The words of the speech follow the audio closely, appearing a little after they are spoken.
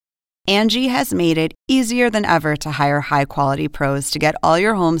Angie has made it easier than ever to hire high-quality pros to get all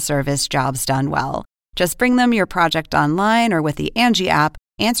your home service jobs done well. Just bring them your project online or with the Angie app,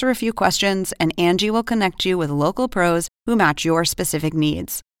 answer a few questions, and Angie will connect you with local pros who match your specific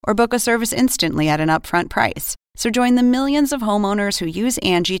needs. Or book a service instantly at an upfront price. So join the millions of homeowners who use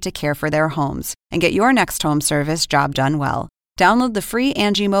Angie to care for their homes and get your next home service job done well. Download the free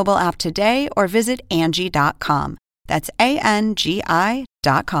Angie mobile app today or visit Angie.com. That's ANGI.com.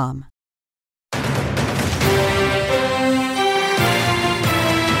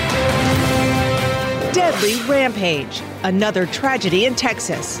 Deadly rampage. Another tragedy in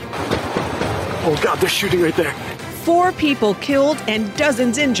Texas. Oh, God, they're shooting right there. 4 people killed and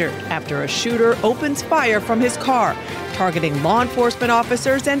dozens injured after a shooter opens fire from his car, targeting law enforcement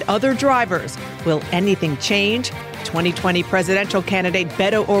officers and other drivers. Will anything change? 2020 presidential candidate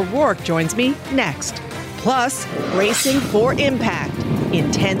Beto O'Rourke joins me next. Plus, bracing for impact.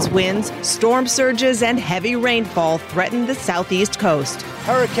 Intense winds, storm surges, and heavy rainfall threaten the southeast coast.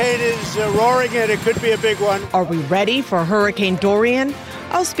 Hurricane is roaring and it could be a big one. Are we ready for Hurricane Dorian?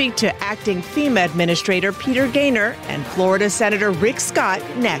 I'll speak to acting FEMA Administrator Peter Gaynor and Florida Senator Rick Scott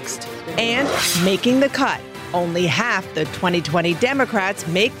next. And making the cut. Only half the 2020 Democrats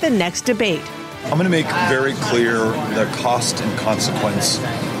make the next debate. I'm going to make very clear the cost and consequence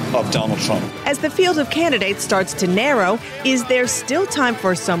of Donald Trump. As the field of candidates starts to narrow, is there still time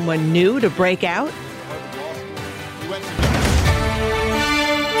for someone new to break out?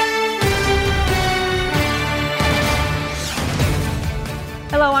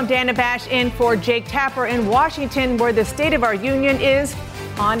 Hello, I'm Dana Bash in for Jake Tapper in Washington, where the State of our Union is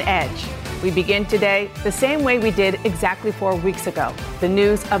on edge. We begin today the same way we did exactly 4 weeks ago. The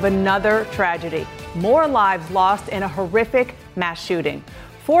news of another tragedy. More lives lost in a horrific mass shooting.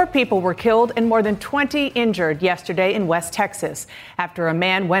 4 people were killed and more than 20 injured yesterday in West Texas after a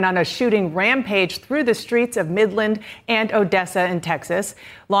man went on a shooting rampage through the streets of Midland and Odessa in Texas.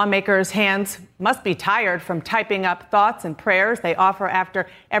 Lawmakers' hands must be tired from typing up thoughts and prayers they offer after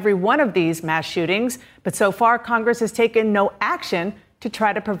every one of these mass shootings. But so far, Congress has taken no action to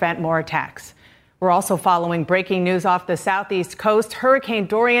try to prevent more attacks. We're also following breaking news off the southeast coast. Hurricane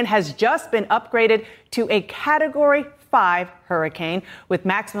Dorian has just been upgraded to a Category 5 hurricane with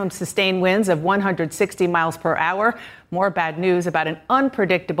maximum sustained winds of 160 miles per hour. More bad news about an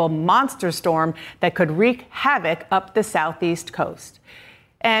unpredictable monster storm that could wreak havoc up the southeast coast.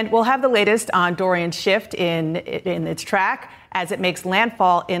 And we'll have the latest on Dorian's shift in its track as it makes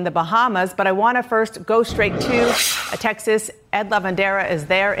landfall in the Bahamas. But I want to first go straight to Texas. Ed Lavandera is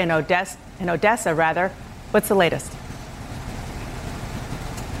there in Odessa. What's the latest?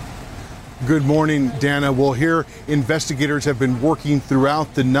 Good morning, Dana. Well, here investigators have been working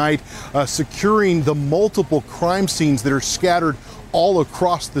throughout the night, securing the multiple crime scenes that are scattered all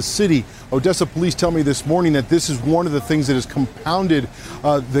across the city. Odessa police tell me this morning that this is one of the things that has compounded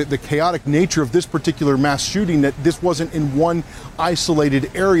the chaotic nature of this particular mass shooting, that this wasn't in one isolated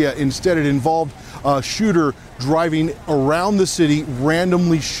area. Instead, it involved a shooter driving around the city,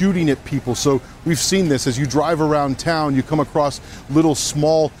 randomly shooting at people. So we've seen this as you drive around town, you come across little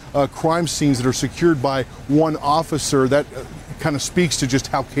small crime scenes that are secured by one officer. That kind of speaks to just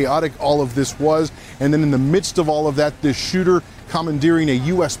how chaotic all of this was. And then in the midst of all of that, this shooter commandeering a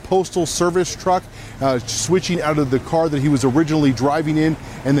U.S. Postal Service truck, switching out of the car that he was originally driving in,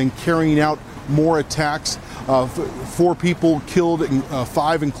 and then carrying out more attacks. 4 people killed,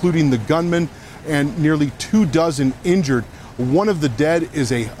 5 including the gunman, and nearly 24 injured. One of the dead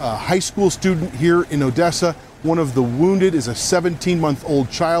is a high school student here in Odessa. One of the wounded is a 17-month-old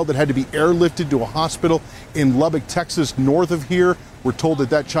child that had to be airlifted to a hospital in Lubbock, Texas, north of here. We're told that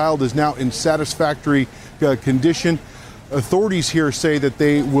that child is now in satisfactory condition. Authorities here say that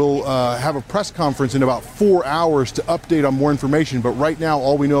they will have a press conference in about 4 hours to update on more information. But right now,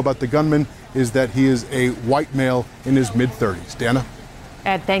 all we know about the gunman is that he is a white male in his mid-30s. Dana?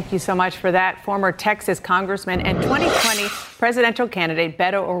 Ed, thank you so much for that. Former Texas Congressman and 2020 presidential candidate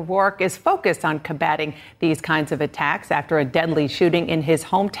Beto O'Rourke is focused on combating these kinds of attacks after a deadly shooting in his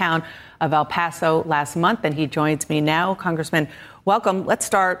hometown of El Paso last month. And he joins me now. Congressman, welcome. Let's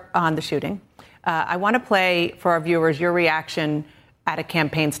start on the shooting. I want to play for our viewers your reaction at a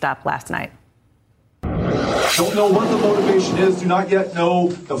campaign stop last night. Don't know what the motivation is, do not yet know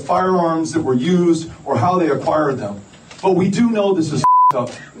the firearms that were used or how they acquired them. But we do know this is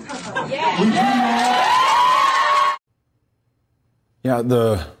up. Yeah,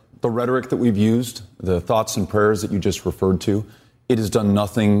 the rhetoric that we've used, the thoughts and prayers that you just referred to, it has done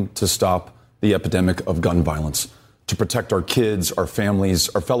nothing to stop the epidemic of gun violence, to protect our kids, our families,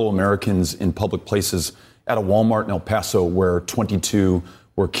 our fellow Americans in public places. At a Walmart in El Paso where 22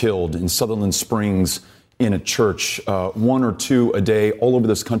 were killed. In Sutherland Springs, in a church, 1 or 2 a day all over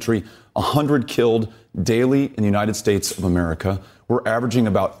this country, 100 killed daily in the United States of America. We're averaging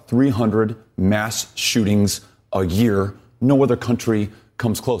about 300 mass shootings a year. No other country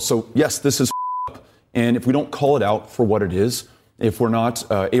comes close. So yes, this is up. And if we don't call it out for what it is, if we're not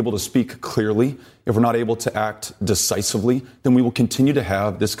able to speak clearly, if we're not able to act decisively, then we will continue to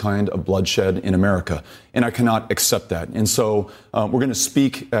have this kind of bloodshed in America. And I cannot accept that. And so we're going to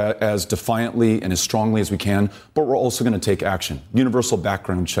speak as defiantly and as strongly as we can, but we're also going to take action. Universal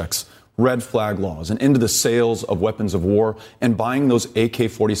background checks, red flag laws, and into the sales of weapons of war and buying those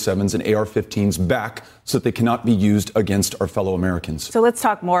AK-47s and AR-15s back so that they cannot be used against our fellow Americans. So let's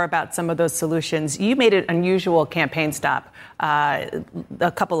talk more about some of those solutions. You made an unusual campaign stop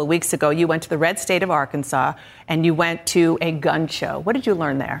a couple of weeks ago. You went to the red state of Arkansas and you went to a gun show. What did you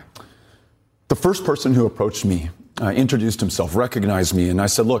learn there? The first person who approached me introduced himself, recognized me, and I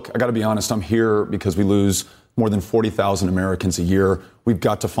said, look, I got to be honest, I'm here because we lose more than 40,000 Americans a year. We've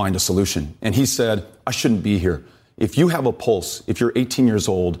got to find a solution. And he said, I shouldn't be here. If you have a pulse, if you're 18 years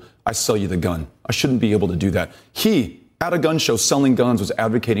old, I sell you the gun. I shouldn't be able to do that. He, at a gun show selling guns, was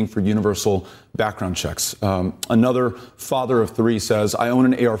advocating for universal background checks. Another father of 3 says, I own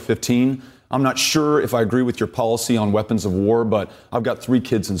an AR-15. I'm not sure if I agree with your policy on weapons of war, but I've got 3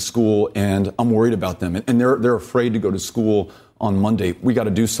 kids in school and I'm worried about them. And they're afraid to go to school on Monday. We got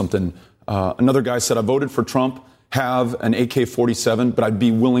to do something. Another guy said, I voted for Trump, have an AK-47, but I'd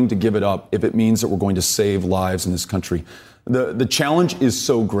be willing to give it up if it means that we're going to save lives in this country. The challenge is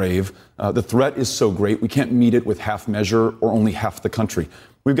so grave. The threat is so great. We can't meet it with half measure or only half the country.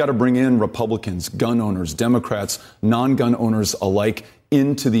 We've got to bring in Republicans, gun owners, Democrats, non-gun owners alike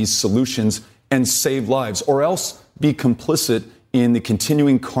into these solutions and save lives, or else be complicit in the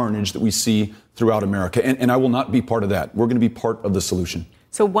continuing carnage that we see throughout America. And I will not be part of that. We're going to be part of the solution.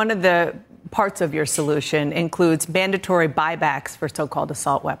 So one of the parts of your solution includes mandatory buybacks for so-called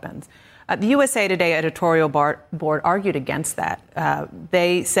assault weapons. The USA Today editorial board argued against that.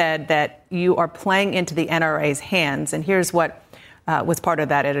 They said that you are playing into the NRA's hands. And here's what was part of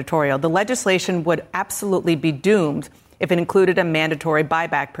that editorial. The legislation would absolutely be doomed if it included a mandatory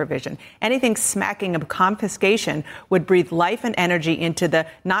buyback provision. Anything smacking of confiscation would breathe life and energy into the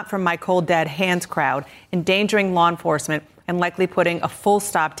not from my cold dead hands crowd, endangering law enforcement and likely putting a full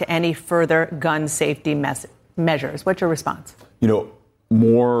stop to any further gun safety measures. What's your response? You know,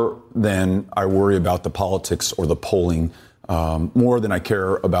 more than I worry about the politics or the polling, more than I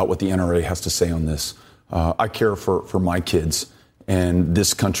care about what the NRA has to say on this, I care for my kids and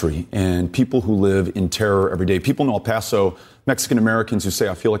this country and people who live in terror every day. People in El Paso, Mexican Americans who say,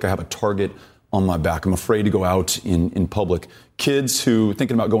 I feel like I have a target on my back. I'm afraid to go out in public. Kids who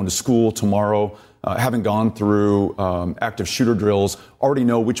thinking about going to school tomorrow, having gone through active shooter drills, already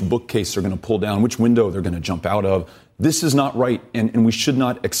know which bookcase they're going to pull down, which window they're going to jump out of. This is not right, and we should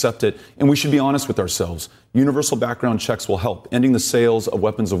not accept it, and we should be honest with ourselves. Universal background checks will help. Ending the sales of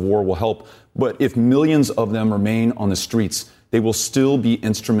weapons of war will help. But if millions of them remain on the streets, they will still be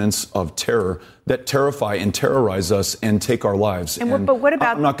instruments of terror that terrify and terrorize us and take our lives. But what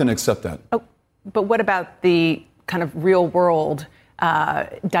about? I'm not going to accept that. Oh, but what about the kind of real world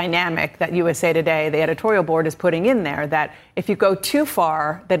dynamic that USA Today, the editorial board, is putting in there, that if you go too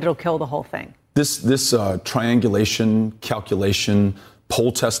far, that it'll kill the whole thing? This triangulation, calculation,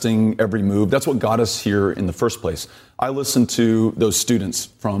 poll testing every move, that's what got us here in the first place. I listened to those students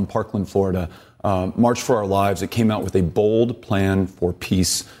from Parkland, Florida, March for Our Lives. That came out with a bold plan for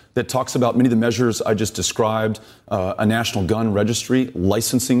peace that talks about many of the measures I just described, a national gun registry,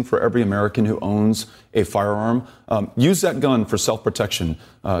 licensing for every American who owns a firearm. Use that gun for self-protection,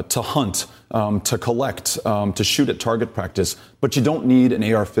 to hunt, to collect, to shoot at target practice. But you don't need an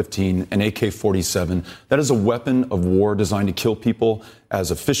AR-15, an AK-47. That is a weapon of war designed to kill people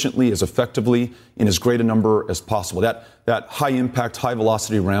as efficiently, as effectively, in as great a number as possible. That high-impact,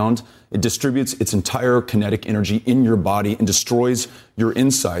 high-velocity round, it distributes its entire kinetic energy in your body and destroys your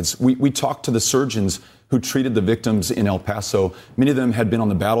insides. We talked to the surgeons who treated the victims in El Paso. Many of them had been on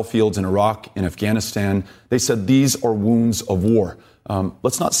the battlefields in Iraq and Afghanistan. They said these are wounds of war.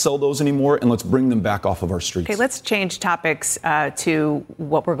 Let's not sell those anymore, and let's bring them back off of our streets. Okay, let's change topics to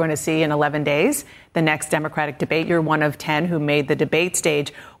what we're going to see in 11 days, the next Democratic debate. You're one of 10 who made the debate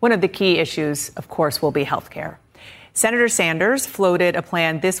stage. One of the key issues, of course, will be health care. Senator Sanders floated a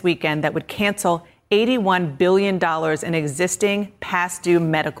plan this weekend that would cancel $81 billion in existing past due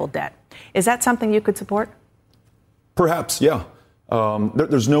medical debt. Is that something you could support? Perhaps, yeah.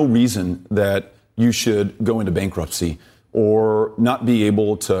 There's no reason that you should go into bankruptcy or not be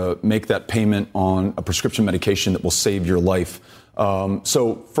able to make that payment on a prescription medication that will save your life.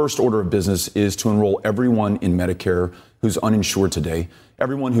 So first order of business is to enroll everyone in Medicare who's uninsured today.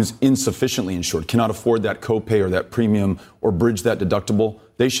 Everyone who's insufficiently insured, cannot afford that copay or that premium or bridge that deductible,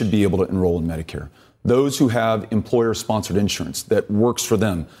 they should be able to enroll in Medicare. Those who have employer-sponsored insurance that works for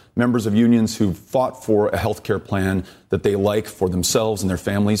them, members of unions who fought for a health care plan that they like for themselves and their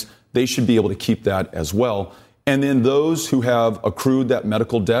families, they should be able to keep that as well. And then those who have accrued that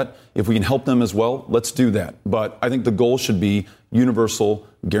medical debt, if we can help them as well, let's do that. But I think the goal should be universal,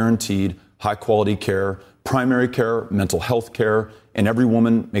 guaranteed, high-quality care, primary care, mental health care, and every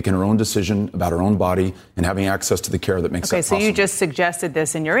woman making her own decision about her own body and having access to the care that makes that possible. Okay, so you just suggested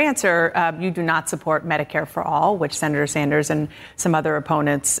this in your answer. You do not support Medicare for all, which Senator Sanders and some other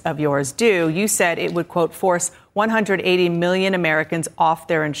opponents of yours do. You said it would, quote, force 180 million Americans off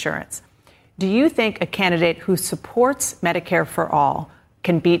their insurance. Do you think a candidate who supports Medicare for all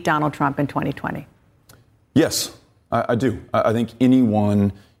can beat Donald Trump in 2020? Yes, I do. I think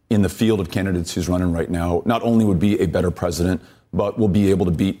anyone in the field of candidates who's running right now not only would be a better president, but will be able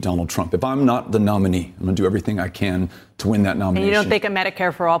to beat Donald Trump. If I'm not the nominee, I'm going to do everything I can to win that nomination. And you don't think a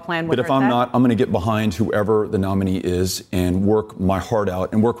Medicare for all plan would But if I'm not, I'm going to get behind whoever the nominee is and work my heart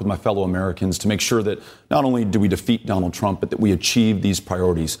out and work with my fellow Americans to make sure that not only do we defeat Donald Trump, but that we achieve these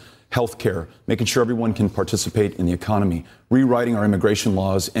priorities. Health care, making sure everyone can participate in the economy, rewriting our immigration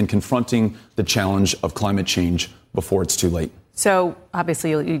laws, and confronting the challenge of climate change before it's too late. So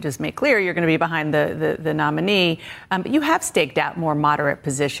obviously, you just make clear you're going to be behind the nominee. But you have staked out more moderate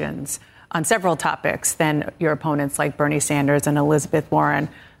positions on several topics than your opponents like Bernie Sanders and Elizabeth Warren,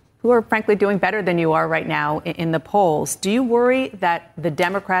 who are frankly doing better than you are right now in the polls. Do you worry that the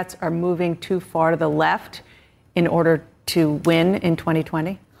Democrats are moving too far to the left in order to win in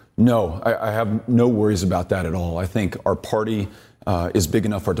 2020? No, I have no worries about that at all. I think our party is big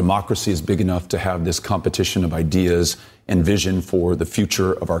enough, our democracy is big enough to have this competition of ideas and vision for the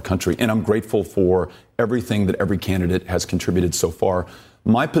future of our country. And I'm grateful for everything that every candidate has contributed so far.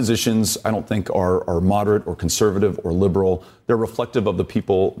 My positions, I don't think are moderate or conservative or liberal. They're reflective of the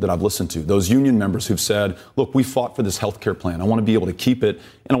people that I've listened to. Those union members who've said, look, we fought for this health care plan. I want to be able to keep it.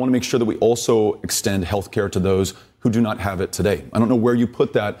 And I want to make sure that we also extend health care to those who do not have it today. I don't know where you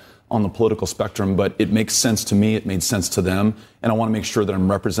put that on the political spectrum, but it makes sense to me. It made sense to them. And I want to make sure that I'm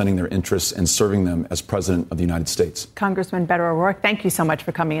representing their interests and serving them as president of the United States. Congressman Beto O'Rourke, thank you so much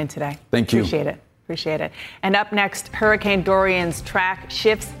for coming in today. Thank you. Appreciate it. And up next, Hurricane Dorian's track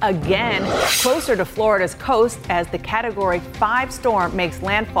shifts again closer to Florida's coast as the Category 5 storm makes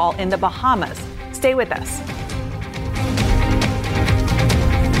landfall in the Bahamas. Stay with us.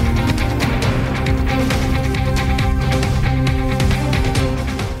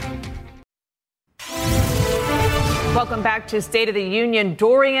 Welcome back to State of the Union.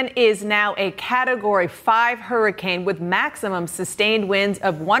 Dorian is now a Category 5 hurricane with maximum sustained winds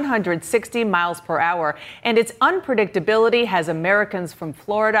of 160 miles per hour. And its unpredictability has Americans from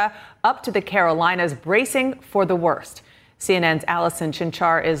Florida up to the Carolinas bracing for the worst. CNN's Allison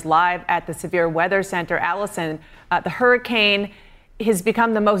Chinchar is live at the Severe Weather Center. Allison, the hurricane has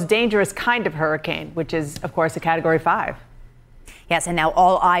become the most dangerous kind of hurricane, which is, of course, a Category 5. Yes, and now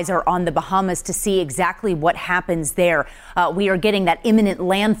all eyes are on the Bahamas to see exactly what happens there. We are getting that imminent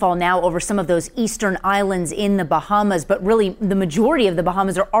landfall now over some of those eastern islands in the Bahamas, but really the majority of the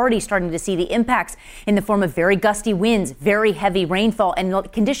Bahamas are already starting to see the impacts in the form of very gusty winds, very heavy rainfall,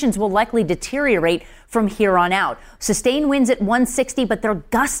 and conditions will likely deteriorate from here on out. Sustained winds at 160, but they're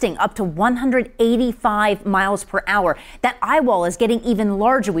gusting up to 185 miles per hour. That eye wall is getting even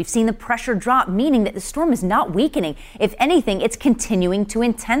larger. We've seen the pressure drop, meaning that the storm is not weakening. If anything, it's continuing to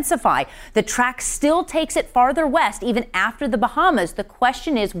intensify. The track still takes it farther west, even after the Bahamas. The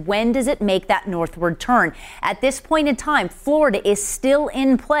question is, when does it make that northward turn? At this point in time, Florida is still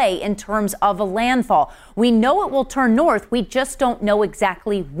in play in terms of a landfall. We know it will turn north. We just don't know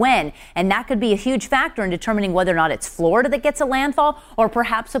exactly when. And that could be a huge factor in determining whether or not it's Florida that gets a landfall, or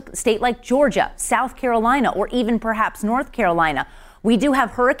perhaps a state like Georgia, South Carolina, or even perhaps North Carolina. We do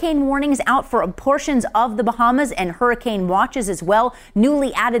have hurricane warnings out for portions of the Bahamas and hurricane watches as well.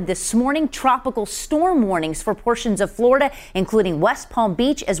 Newly added this morning, tropical storm warnings for portions of Florida, including West Palm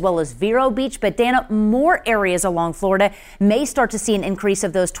Beach as well as Vero Beach. But Dana, more areas along Florida may start to see an increase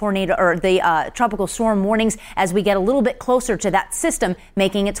of those tornado or the tropical storm warnings as we get a little bit closer to that system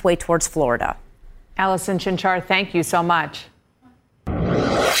making its way towards Florida. Allison Chinchar, thank you so much.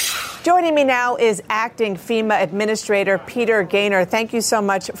 Joining me now is Acting FEMA Administrator Peter Gaynor. Thank you so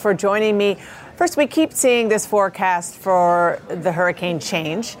much for joining me. First, we keep seeing this forecast for the hurricane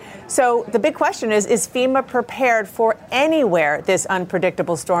change. So the big question is FEMA prepared for anywhere this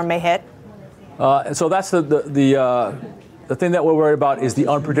unpredictable storm may hit? So that's the the thing that we're worried about is the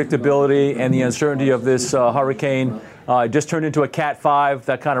unpredictability and the uncertainty of this hurricane. It just turned into a Cat 5.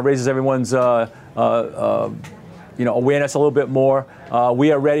 That kind of raises everyone's awareness a little bit more.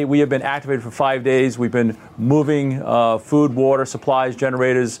 We are ready. We have been activated for 5 days. We've been moving food, water, supplies,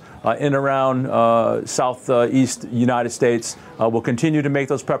 generators in and around southeast United States. We'll continue to make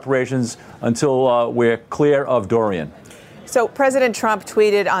those preparations until we're clear of Dorian. So President Trump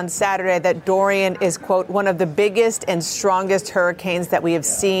tweeted on Saturday that Dorian is, quote, one of the biggest and strongest hurricanes that we have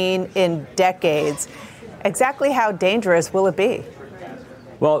seen in decades. Exactly how dangerous will it be?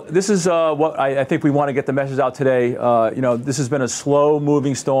 Well, this is what I think we want to get the message out today. This has been a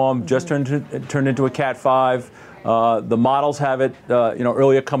slow-moving storm, just turned into a Cat 5. The models have it,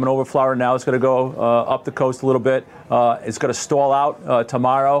 earlier coming over Florida. Now it's going to go up the coast a little bit. It's going to stall out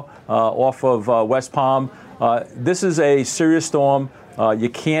tomorrow off of West Palm. This is a serious storm. You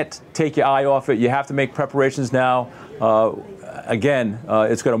can't take your eye off it. You have to make preparations now.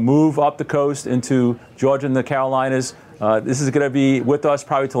 It's going to move up the coast into Georgia and the Carolinas. This is going to be with us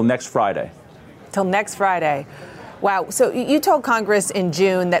probably till next Friday. Till next Friday. Wow. So you told Congress in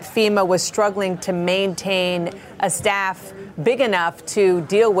June that FEMA was struggling to maintain a staff big enough to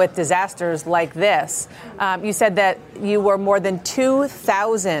deal with disasters like this. You said that you were more than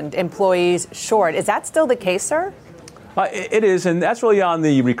 2,000 employees short. Is that still the case, sir? It is, and that's really on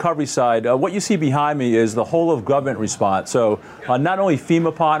the recovery side. What you see behind me is the whole of government response. So not only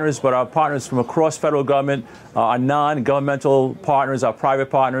FEMA partners, but our partners from across federal government, our non-governmental partners, our private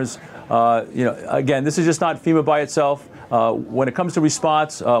partners. Again, this is just not FEMA by itself. When it comes to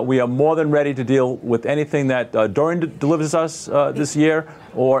response, we are more than ready to deal with anything that Dorian delivers us this year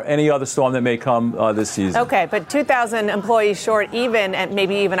or any other storm that may come this season. Okay, but 2,000 employees short, and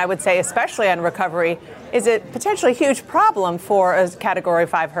maybe even I would say especially on recovery, is a potentially huge problem for a Category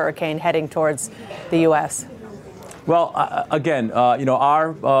 5 hurricane heading towards the U.S.? Well,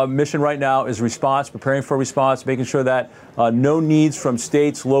 our mission right now is response, preparing for response, making sure that no needs from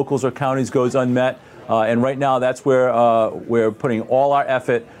states, locals, or counties goes unmet. And right now, that's where we're putting all our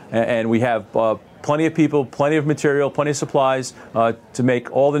effort, and we have plenty of people, plenty of material, plenty of supplies to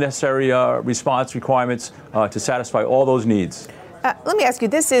make all the necessary response requirements to satisfy all those needs. Let me ask you,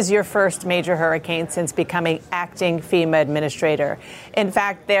 this is your first major hurricane since becoming acting FEMA administrator. In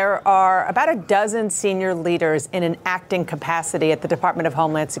fact, there are about a dozen senior leaders in an acting capacity at the Department of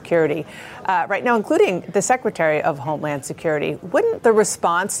Homeland Security right now, including the Secretary of Homeland Security. Wouldn't the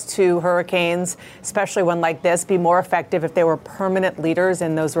response to hurricanes, especially one like this, be more effective if there were permanent leaders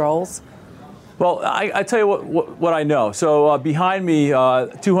in those roles? Well, I tell you what I know. So behind me,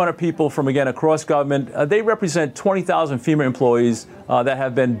 200 people from, again, across government. They represent 20,000 FEMA employees that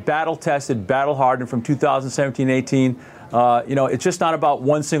have been battle-tested, battle-hardened from 2017-18. It's just not about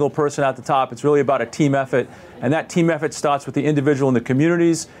one single person at the top. It's really about a team effort. And that team effort starts with the individual in the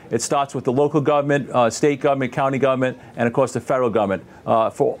communities. It starts with the local government, state government, county government, and, of course, the federal government.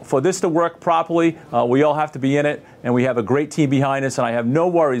 For this to work properly, we all have to be in it. And we have a great team behind us. And I have no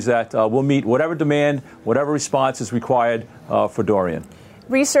worries that we'll meet whatever demand, whatever response is required for Dorian.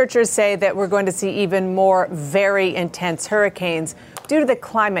 Researchers say that we're going to see even more very intense hurricanes due to the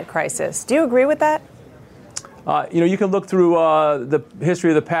climate crisis. Do you agree with that? You can look through the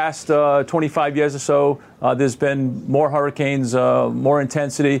history of the past 25 years or so. There's been more hurricanes, more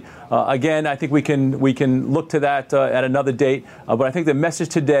intensity. Again, I think we can look to that at another date. But I think the message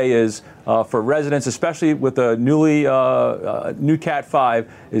today is for residents, especially with the new Cat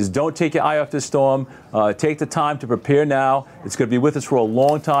 5, is don't take your eye off this storm. Take the time to prepare now. It's going to be with us for a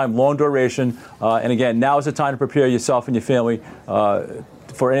long time, long duration. And again, now is the time to prepare yourself and your family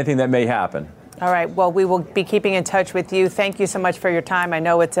for anything that may happen. All right. Well, we will be keeping in touch with you. Thank you so much for your time. I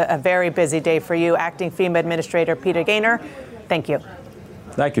know it's a very busy day for you. Acting FEMA Administrator Peter Gaynor, thank you.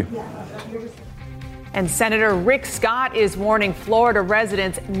 Thank you. And Senator Rick Scott is warning Florida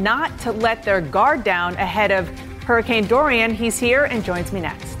residents not to let their guard down ahead of Hurricane Dorian. He's here and joins me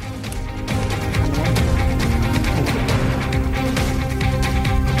next.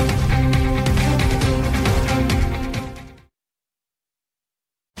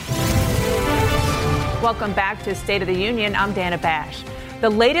 Welcome back to State of the Union. I'm Dana Bash. The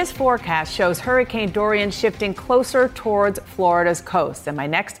latest forecast shows Hurricane Dorian shifting closer towards Florida's coast. And my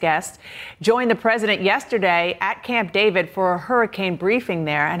next guest joined the president yesterday at Camp David for a hurricane briefing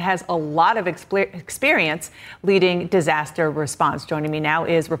there and has a lot of experience leading disaster response. Joining me now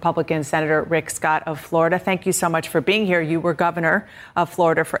is Republican Senator Rick Scott of Florida. Thank you so much for being here. You were governor of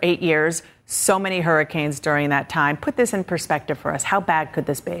Florida for 8 years. So many hurricanes during that time. Put this in perspective for us. How bad could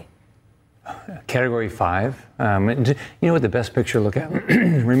this be? Category 5. You know what the best picture to look at?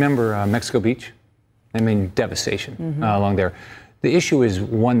 Remember Mexico Beach? I mean, devastation along there. The issue is,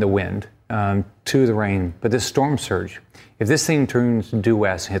 one, the wind, two, the rain, but this storm surge. If this thing turns due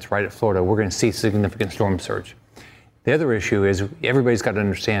west and hits right at Florida, we're going to see significant storm surge. The other issue is everybody's got to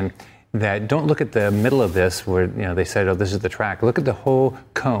understand that don't look at the middle of this where, they said, oh, this is the track. Look at the whole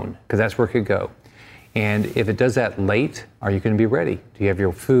cone, because that's where it could go. And if it does that late, are you going to be ready? Do you have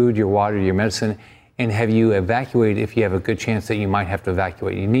your food, your water, your medicine? And have you evacuated if you have a good chance that you might have to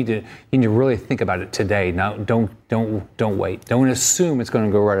evacuate? You need to really think about it today. Now, don't wait. Don't assume it's going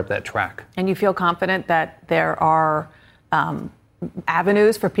to go right up that track. And you feel confident that there are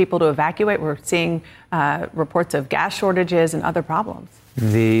avenues for people to evacuate? We're seeing reports of gas shortages and other problems.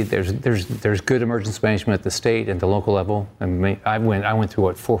 There's good emergency management at the state and the local level. I went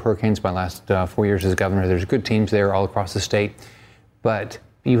through 4 hurricanes my last 4 years as governor. There's good teams there all across the state, but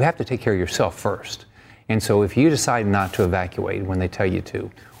you have to take care of yourself first. And so if you decide not to evacuate when they tell you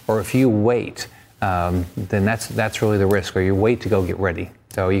to, or if you wait, then that's really the risk. Or you wait to go get ready.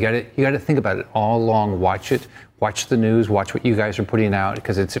 So you got to think about it all along. Watch it. Watch the news. Watch what you guys are putting out,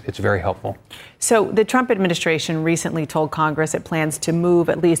 because it's very helpful. So the Trump administration recently told Congress it plans to move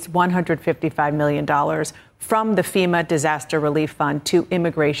at least $155 million from the FEMA Disaster Relief Fund to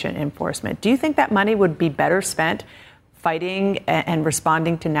immigration enforcement. Do you think that money would be better spent fighting and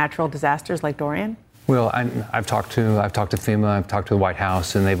responding to natural disasters like Dorian? Well, I've talked to FEMA, I've talked to the White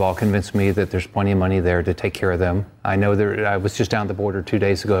House, and they've all convinced me that there's plenty of money there to take care of them. I know I was just down the border 2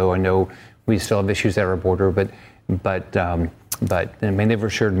 days ago. I know we still have issues at our border, but I mean, they've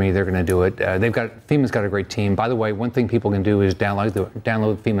assured me they're going to do it. FEMA's got a great team. By the way, one thing people can do is download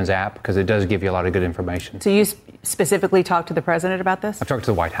FEMA's app, because it does give you a lot of good information. So you specifically talked to the president about this? I've talked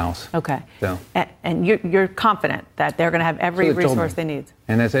to the White House. Okay. So. And you're confident that they're going to have every resource they need?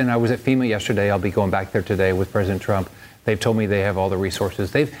 And I was at FEMA yesterday. I'll be going back there today with President Trump. They've told me they have all the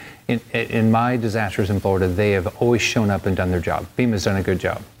resources. In my disasters in Florida, they have always shown up and done their job. FEMA's done a good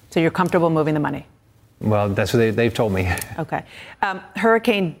job. So you're comfortable moving the money? Well, that's what they've told me. Okay.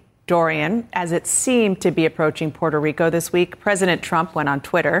 Hurricane Dorian, as it seemed to be approaching Puerto Rico this week, President Trump went on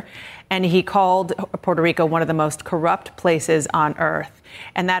Twitter and he called Puerto Rico one of the most corrupt places on earth.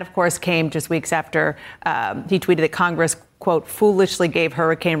 And that, of course, came just weeks after he tweeted that Congress, quote, foolishly gave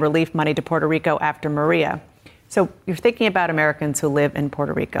hurricane relief money to Puerto Rico after Maria. So you're thinking about Americans who live in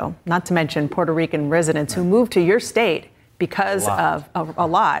Puerto Rico, not to mention Puerto Rican residents who moved to your state because of a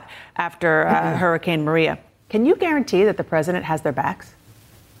lot after Hurricane Maria. Can you guarantee that the president has their backs?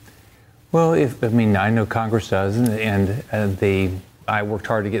 Well, I know Congress does, and I worked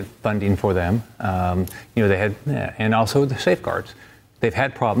hard to get funding for them. They had, and also the safeguards. They've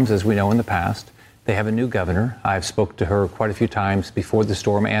had problems, as we know, in the past. They have a new governor. I've spoke to her quite a few times before the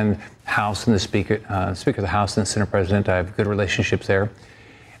storm, and House and the Speaker of the House and the Senate President. I have good relationships there.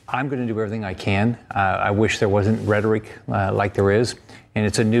 I'm going to do everything I can. I wish there wasn't rhetoric like there is. And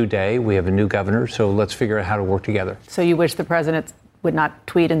it's a new day. We have a new governor. So let's figure out how to work together. So you wish the president would not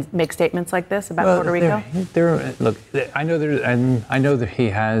tweet and make statements like this about Puerto Rico? Look, I know that he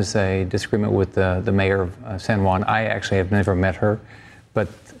has a disagreement with the mayor of San Juan. I actually have never met her. But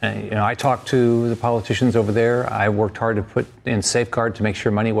I talked to the politicians over there. I worked hard to put in safeguard to make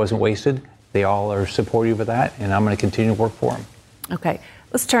sure money wasn't wasted. They all are supportive of that. And I'm going to continue to work for them. Okay.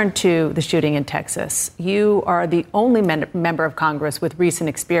 Let's turn to the shooting in Texas. You are the only member of Congress with recent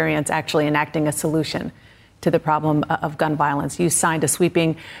experience actually enacting a solution to the problem of gun violence. You signed a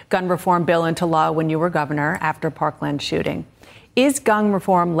sweeping gun reform bill into law when you were governor after Parkland shooting. Is gun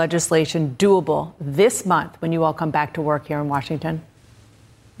reform legislation doable this month when you all come back to work here in Washington?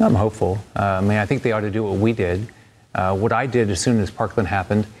 I'm hopeful. I think they ought to do what we did. What I did as soon as Parkland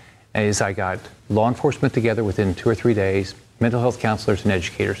happened is I got law enforcement together within 2 or 3 days, mental health counselors and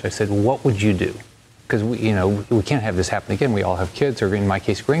educators. I said, what would you do? Because we can't have this happen again. We all have kids, or in my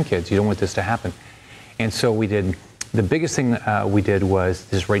case, grandkids. You don't want this to happen. And so we did. The biggest thing we did was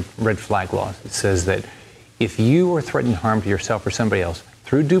this red flag law. It says that if you are threatening harm to yourself or somebody else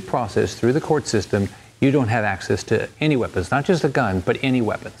through due process, through the court system, you don't have access to any weapons, not just a gun, but any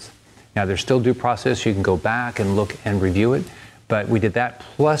weapons. Now, there's still due process. You can go back and look and review it. But we did that.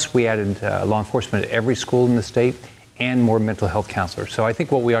 Plus, we added law enforcement at every school in the state, and more mental health counselors. So I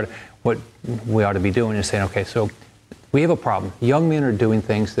think what we ought to be doing is saying, okay, so we have a problem. Young men are doing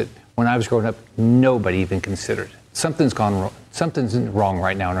things that when I was growing up, nobody even considered. Something's gone wrong. Something's wrong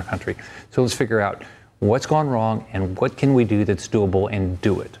right now in our country. So let's figure out what's gone wrong and what can we do that's doable and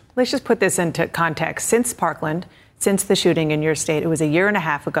do it. Let's just put this into context. Since Parkland, since the shooting in your state, it was a year and a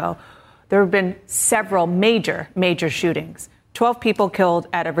half ago, there have been several major shootings. 12 people killed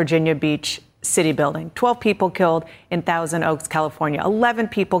at a Virginia Beach city building. 12 people killed in Thousand Oaks, California. 11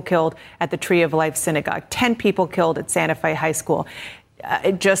 people killed at the Tree of Life Synagogue. 10 people killed at Santa Fe High School.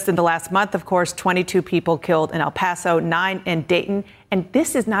 Just in the last month, of course, 22 people killed in El Paso, 9 in Dayton. And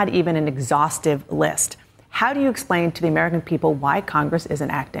this is not even an exhaustive list. How do you explain to the American people why Congress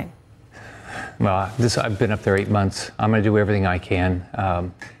isn't acting? Well, I've been up there 8 months. I'm going to do everything I can.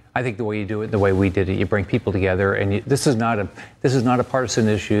 I think the way you do it, the way we did it, you bring people together, and this is not a partisan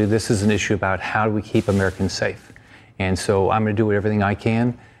issue. This is an issue about how do we keep Americans safe. And so I'm going to do everything I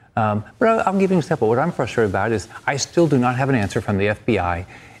can. But I'll give you an example. What I'm frustrated about is I still do not have an answer from the FBI.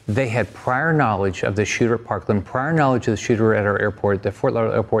 They had prior knowledge of the shooter at Parkland, prior knowledge of the shooter at our airport, the Fort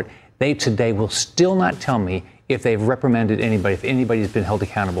Lauderdale airport. They today will still not tell me if they've reprimanded anybody, if anybody's been held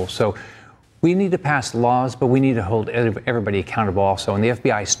accountable. So we need to pass laws, but we need to hold everybody accountable also. And the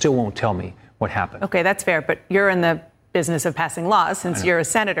FBI still won't tell me what happened. Okay, that's fair. But you're in the business of passing laws since you're a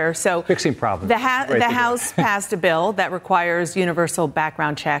senator. So fixing problems. The House passed a bill that requires universal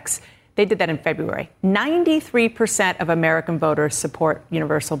background checks. They did that in February. 93% of American voters support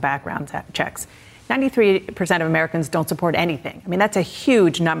universal background checks. 93% of Americans don't support anything. I mean, that's a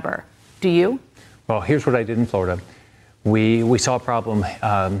huge number. Do you? Well, here's what I did in Florida. We saw a problem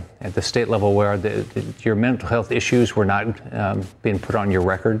at the state level where your mental health issues were not being put on your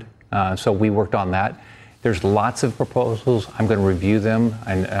record. So we worked on that. There's lots of proposals. I'm going to review them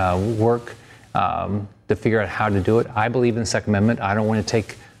and work to figure out how to do it. I believe in the Second Amendment. I don't want to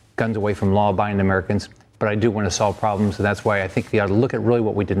take guns away from law-abiding Americans, but I do want to solve problems. And that's why I think we ought to look at really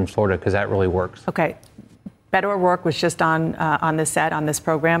what we did in Florida, because that really works. Okay. Beto O'Rourke was just on this set, on this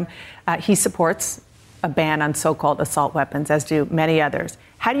program. He supports a ban on so-called assault weapons, as do many others.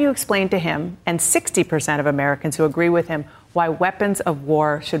 How do you explain to him and 60% of Americans who agree with him why weapons of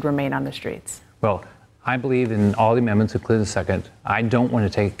war should remain on the streets? Well, I believe in all the amendments, including the second. I don't want to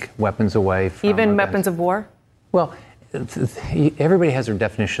take weapons away from even weapons of war? Well, everybody has their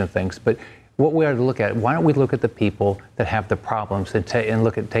definition of things, but what we ought to look at, why don't we look at the people that have the problems and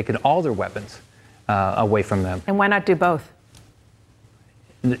look at taking all their weapons away from them? And why not do both?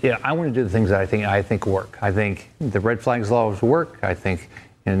 Yeah, I want to do the things that I think work. I think the red flags laws work. I think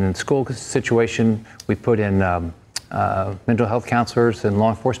in the school situation, we put in mental health counselors and law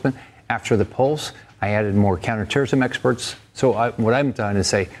enforcement. After the pulse, I added more counterterrorism experts. So what I've done is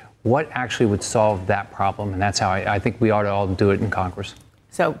say, what actually would solve that problem? And that's how I think we ought to all do it in Congress.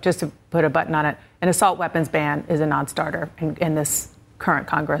 So just to put a button on it, an assault weapons ban is a non-starter in this current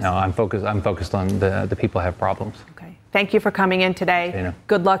Congress. No, I'm focused on the people who have problems. Okay. Thank you for coming in today. Dana.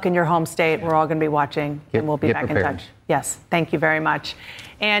 Good luck in your home state. We're all going to be watching, and we'll be back in touch. Yes, thank you very much.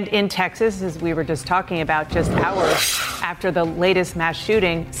 And in Texas, as we were just talking about, just hours after the latest mass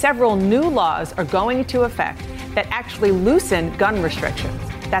shooting, several new laws are going into effect that actually loosen gun restrictions.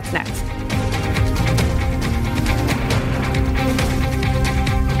 That's next.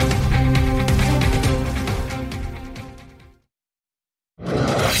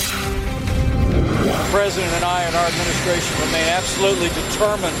 The President and I and our administration remain absolutely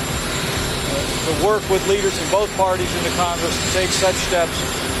determined to work with leaders in both parties in the Congress to take such steps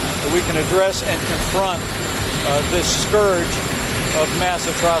that we can address and confront this scourge of mass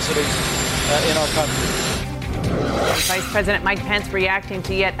atrocities in our country. Vice President Mike Pence reacting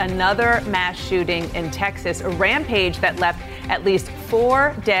to yet another mass shooting in Texas, a rampage that left at least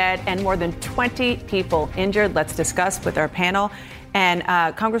 4 dead and more than 20 people injured. Let's discuss with our panel. And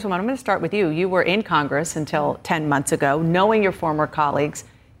Congresswoman, I'm going to start with you. You were in Congress until 10 months ago, knowing your former colleagues.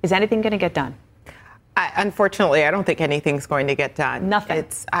 Is anything going to get done? Unfortunately, I don't think anything's going to get done. Nothing.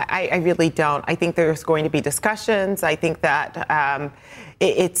 I really don't. I think there's going to be discussions. I think that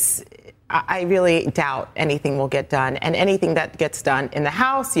I really doubt anything will get done. And anything that gets done in the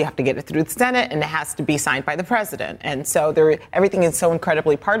House, you have to get it through the Senate, and it has to be signed by the president. And so everything is so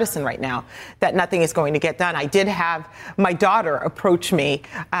incredibly partisan right now that nothing is going to get done. I did have my daughter approach me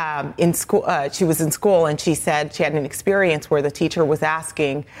in school. She was in school, and she said she had an experience where the teacher was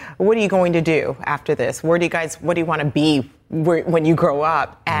asking, what are you going to do after this? What do you want to be when you grow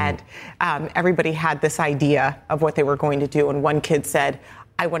up? And everybody had this idea of what they were going to do. And one kid said,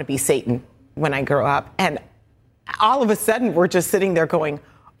 I want to be Satan when I grow up. And all of a sudden, we're just sitting there going,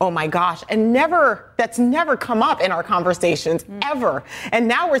 oh, my gosh. And that's never come up in our conversations, ever. And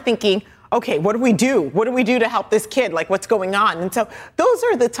now we're thinking, OK, what do we do? What do we do to help this kid? Like, what's going on? And so those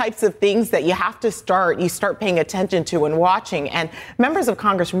are the types of things that you have to start paying attention to and watching. And members of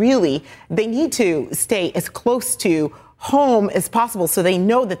Congress, really, they need to stay as close to home as possible so they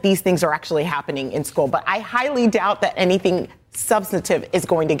know that these things are actually happening in school. But I highly doubt that anything substantive is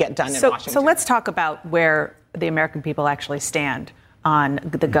going to get done in Washington. So let's talk about where the American people actually stand on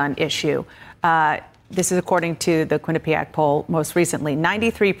the gun issue. This is according to the Quinnipiac poll most recently.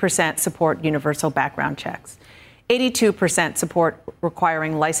 93% support universal background checks. 82% support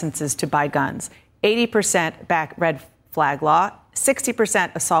requiring licenses to buy guns. 80% back red flag law.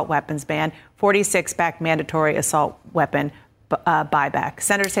 60% assault weapons ban. 46% back mandatory assault weapon buyback.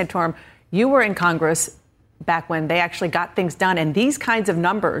 Senator Santorum, you were in Congress back when they actually got things done. And these kinds of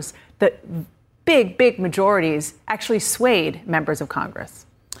numbers, the big majorities, actually swayed members of Congress.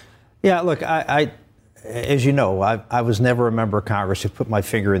 Yeah, look, I as you know, I was never a member of Congress who put my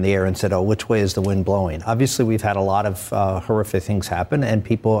finger in the air and said, oh, which way is the wind blowing? Obviously, we've had a lot of horrific things happen, and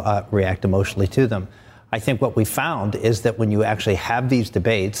people react emotionally to them. I think what we found is that when you actually have these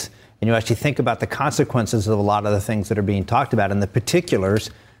debates and you actually think about the consequences of a lot of the things that are being talked about, and the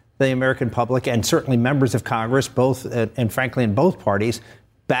particulars, the American public and certainly members of Congress, both and frankly in both parties,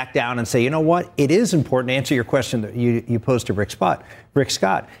 back down and say, you know what, it is important to answer your question that you posed to Rick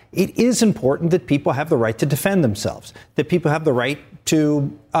Scott. It is important that people have the right to defend themselves, that people have the right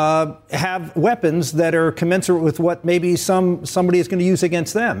to have weapons that are commensurate with what maybe somebody is going to use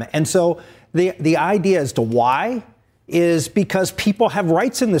against them. And so the idea as to why is because people have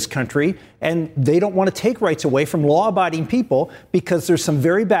rights in this country and they don't want to take rights away from law-abiding people because there's some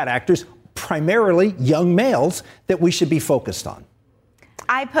very bad actors, primarily young males, that we should be focused on.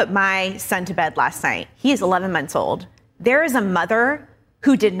 I put my son to bed last night. He is 11 months old. There is a mother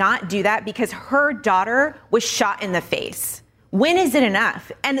who did not do that because her daughter was shot in the face. When is it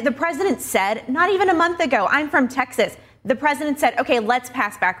enough? And the president said, not even a month ago, I'm from Texas. The president said, okay, let's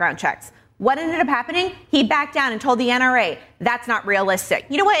pass background checks. What ended up happening? He backed down and told the NRA, that's not realistic.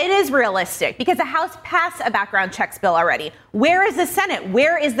 You know what? It is realistic because the House passed a background checks bill already. Where is the Senate?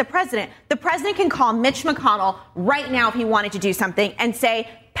 Where is the president? The president can call Mitch McConnell right now if he wanted to do something and say,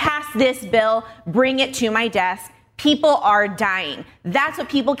 pass this bill, bring it to my desk. People are dying. That's what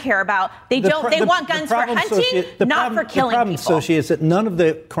people care about. They want guns for hunting, not for killing people. The problem, Sochi, is that none of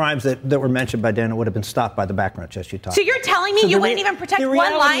the crimes that were mentioned by Dana would have been stopped by the background checks you talked about. So you're telling me you wouldn't even protect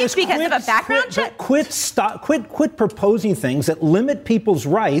one life because of a background check? Quit proposing things that limit people's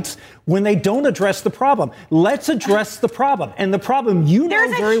rights when they don't address the problem. Let's address the problem. And the problem you know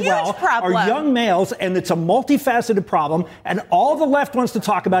very well are young males, and it's a multifaceted problem, and all the left wants to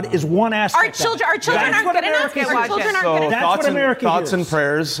talk about is one aspect. Our children aren't good enough. Thoughts and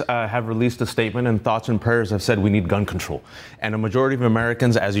Prayers have released a statement, and Thoughts and Prayers have said we need gun control. And a majority of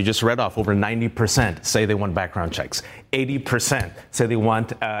Americans, as you just read off, over 90% say they want background checks. 80% say they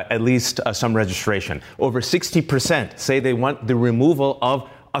want at least some registration. Over 60% say they want the removal of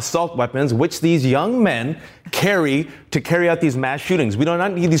assault weapons, which these young men carry to carry out these mass shootings. We do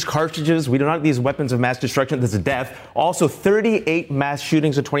not need these cartridges. We do not need these weapons of mass destruction. This is death. Also, 38 mass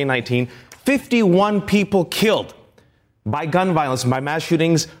shootings in 2019. 51 people killed by gun violence, by mass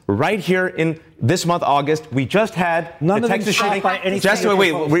shootings right here in this month, August. We just had the Texas shooting.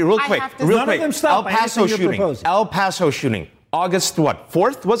 Real quick. El Paso shooting. August,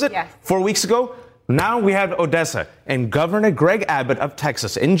 4th, was it? Yes. 4 weeks ago. Now we have Odessa, and Governor Greg Abbott of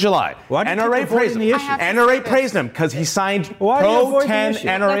Texas in July. NRA praised him because he signed pro-10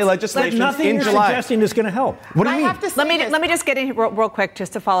 NRA legislation in July. Nothing you're suggesting is going to help. What do you mean? Let me just get in real quick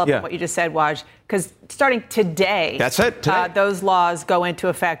just to follow up on what you just said, Waj, because starting today, that's it. Those laws go into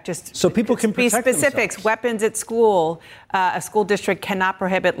effect. Just so people can be protect specifics. Themselves. Weapons at school. A school district cannot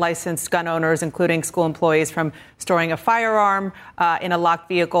prohibit licensed gun owners, including school employees, from storing a firearm in a locked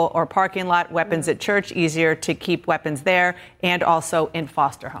vehicle or parking lot. Weapons at church, easier to keep weapons there, and also in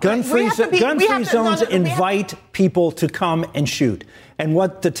foster homes. Gun-free zones invite people to come and shoot. And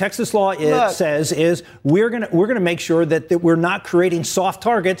what the Texas law says is we're going to make sure that we're not creating soft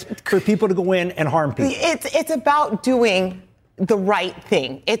targets for people to go in and harm people. It's about doing the right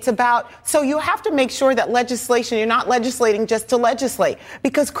thing. It's about, so you have to make sure that legislation, you're not legislating just to legislate,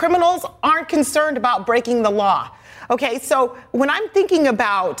 because criminals aren't concerned about breaking the law. Okay, so when I'm thinking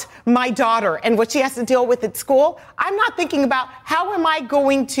about my daughter and what she has to deal with at school, I'm not thinking about how am I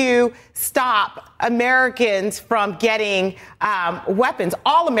going to stop Americans from getting weapons,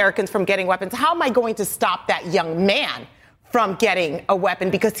 all Americans from getting weapons. How am I going to stop that young man from getting a weapon,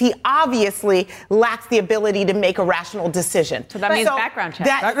 because he obviously lacks the ability to make a rational decision. So that means background checks.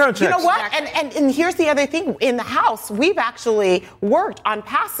 Background checks. You know what? And here's the other thing. In the House, we've actually worked on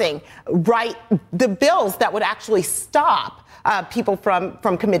passing the bills that would actually stop people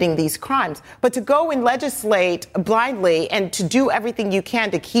from committing these crimes. But to go and legislate blindly and to do everything you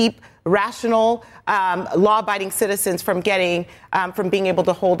can to keep rational, law-abiding citizens from getting, from being able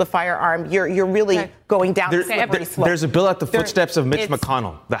to hold a firearm, you're really going down the slippery slope. There's a bill at the footsteps of Mitch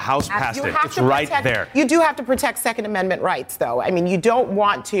McConnell. The House passed it. It's right there. You do have to protect Second Amendment rights, though. I mean, you don't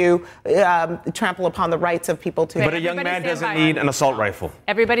want to trample upon the rights of people to. But a young man doesn't need an assault rifle.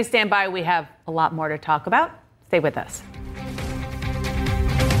 Everybody stand by. We have a lot more to talk about. Stay with us.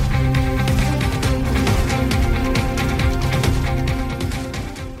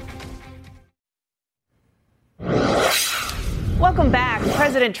 Welcome back.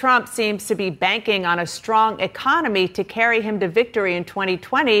 President Trump seems to be banking on a strong economy to carry him to victory in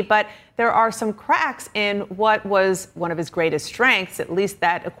 2020, but there are some cracks in what was one of his greatest strengths, at least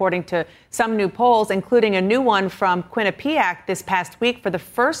that according to some new polls, including a new one from Quinnipiac this past week. For the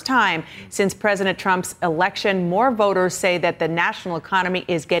first time since President Trump's election, more voters say that the national economy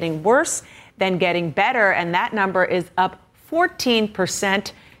is getting worse than getting better, and that number is up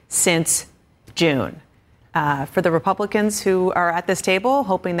 14% since June. For the Republicans who are at this table,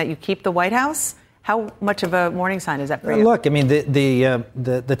 hoping that you keep the White House, how much of a warning sign is that for you? Look, I mean,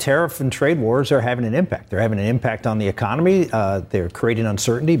 the tariff and trade wars are having an impact. They're having an impact on the economy. They're creating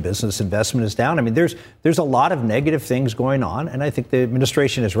uncertainty. Business investment is down. I mean, there's a lot of negative things going on, and I think the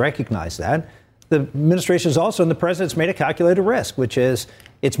administration has recognized that. The administration is also, and the president's made a calculated risk, which is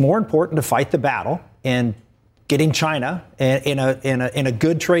it's more important to fight the battle and getting China in a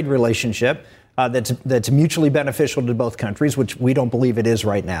good trade relationship that's mutually beneficial to both countries, which we don't believe it is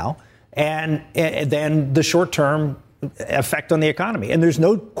right now, and then the short-term effect on the economy. And there's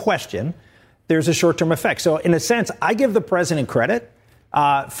no question there's a short-term effect. So in a sense, I give the president credit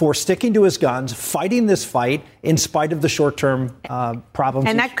for sticking to his guns, fighting this fight in spite of the short-term problems.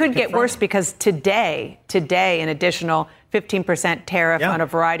 And that could get worse because today, an additional 15% tariff on a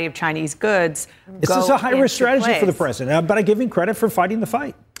variety of Chinese goods. This is a high-risk strategy for the president, but I give him credit for fighting the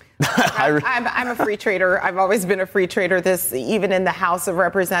fight. I'm a free trader. I've always been a free trader. Even in the House of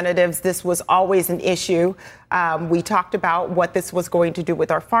Representatives, this was always an issue. We talked about what this was going to do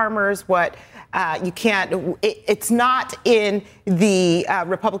with our farmers, it's not in the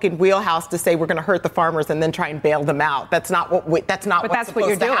Republican wheelhouse to say we're going to hurt the farmers and then try and bail them out. That's not what's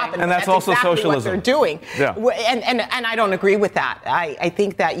supposed to happen. And that's also exactly socialism. What they're doing. Yeah. And I don't agree with that. I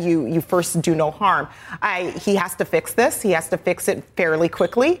think that you first do no harm. He has to fix this. He has to fix it fairly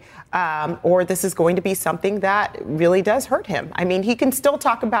quickly. Or this is going to be something that really does hurt him. I mean, he can still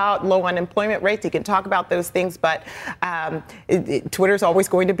talk about low unemployment rates. He can talk about those things, but Twitter's always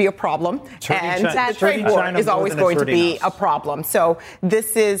going to be a problem. And the trade war is always going to be a problem. So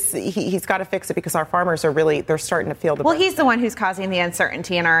he's got to fix it because our farmers they're starting to feel the burn. Well, he's the one who's causing the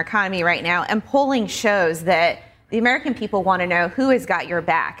uncertainty in our economy right now. And polling shows that the American people want to know who has got your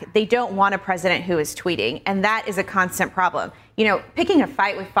back. They don't want a president who is tweeting. And that is a constant problem. You know, picking a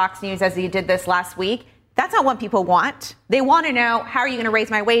fight with Fox News as you did this last week, that's not what people want. They want to know, how are you going to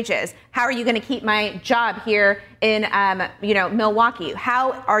raise my wages? How are you going to keep my job here in, Milwaukee?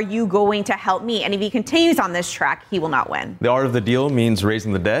 How are you going to help me? And if he continues on this track, he will not win. The art of the deal means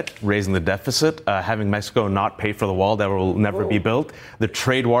raising the debt, raising the deficit, having Mexico not pay for the wall that will never be built, the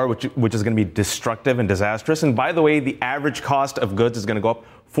trade war, which is going to be destructive and disastrous. And by the way, the average cost of goods is going to go up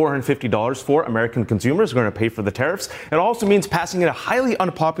 $450 for American consumers who are going to pay for the tariffs. It also means passing a highly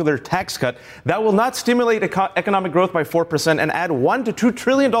unpopular tax cut that will not stimulate economic growth by 4% and add $1 to $2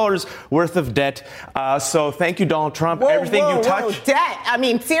 trillion worth of debt. So thank you, Donald Trump. Everything you touch. Debt. I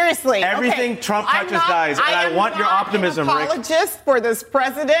mean, seriously. Everything Trump touches dies. And I want your optimism, Rick. I'm not an apologist for this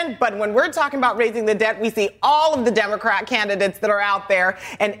president, but when we're talking about raising the debt, we see all of the Democrat candidates that are out there,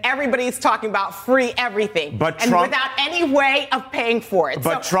 and everybody's talking about free everything. But and Trump, without any way of paying for it.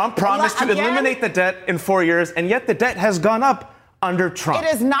 But Trump promised to eliminate the debt in 4 years, and yet the debt has gone up under Trump.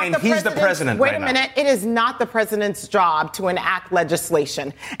 It is not and he's the president Wait right a minute. It is not the president's job to enact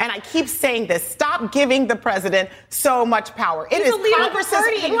legislation. And I keep saying this. Stop giving the president so much power. It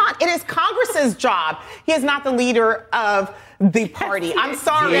is Congress's job. He is not the leader of the party. I'm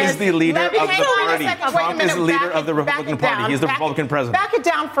sorry. He is the leader of the party. Trump is the leader of the Republican Party. He's the Republican president. Back it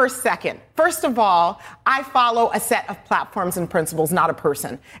down for a second. First of all, I follow a set of platforms and principles, not a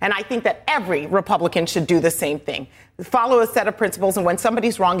person. And I think that every Republican should do the same thing. Follow a set of principles, and when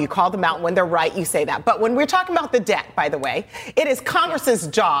somebody's wrong, you call them out. When they're right, you say that. But when we're talking about the debt, by the way, it is Congress's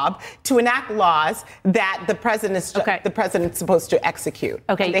job to enact laws that the president's supposed to execute.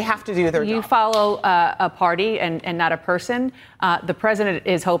 Okay, and they have to do their job. You follow a party and not a person. The president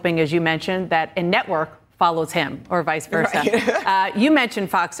is hoping, as you mentioned, that a network follows him or vice versa. Right. You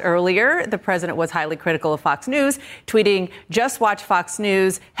mentioned Fox earlier. The president was highly critical of Fox News, tweeting, "Just watch Fox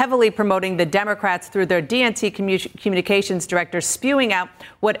News," heavily promoting the Democrats through their DNC communications director, spewing out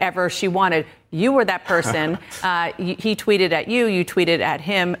whatever she wanted. You were that person. He tweeted at you. You tweeted at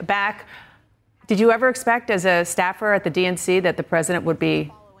him back. Did you ever expect as a staffer at the DNC that the president would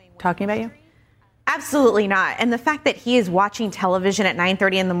be talking about you? Absolutely not. And the fact that he is watching television at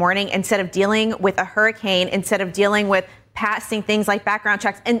 9:30 in the morning instead of dealing with a hurricane, instead of dealing with passing things like background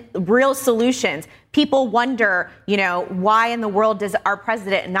checks and real solutions. People wonder, why in the world does our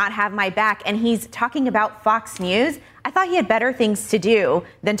president not have my back? And he's talking about Fox News. I thought he had better things to do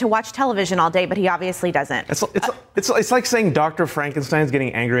than to watch television all day, but he obviously doesn't. It's like saying Dr. Frankenstein's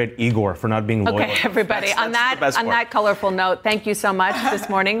getting angry at Igor for not being loyal. Okay, everybody. On that colorful note, thank you so much this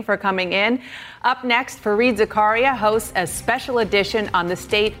morning for coming in. Up next, Fareed Zakaria hosts a special edition on the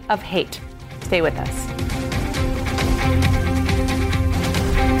state of hate. Stay with us.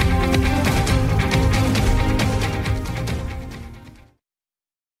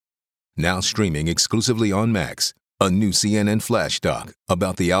 Now streaming exclusively on Max, a new CNN Flash doc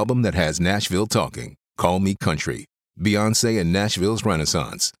about the album that has Nashville talking, Call Me Country, Beyoncé and Nashville's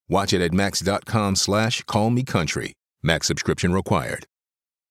Renaissance. Watch it at max.com/callmecountry. Max subscription required.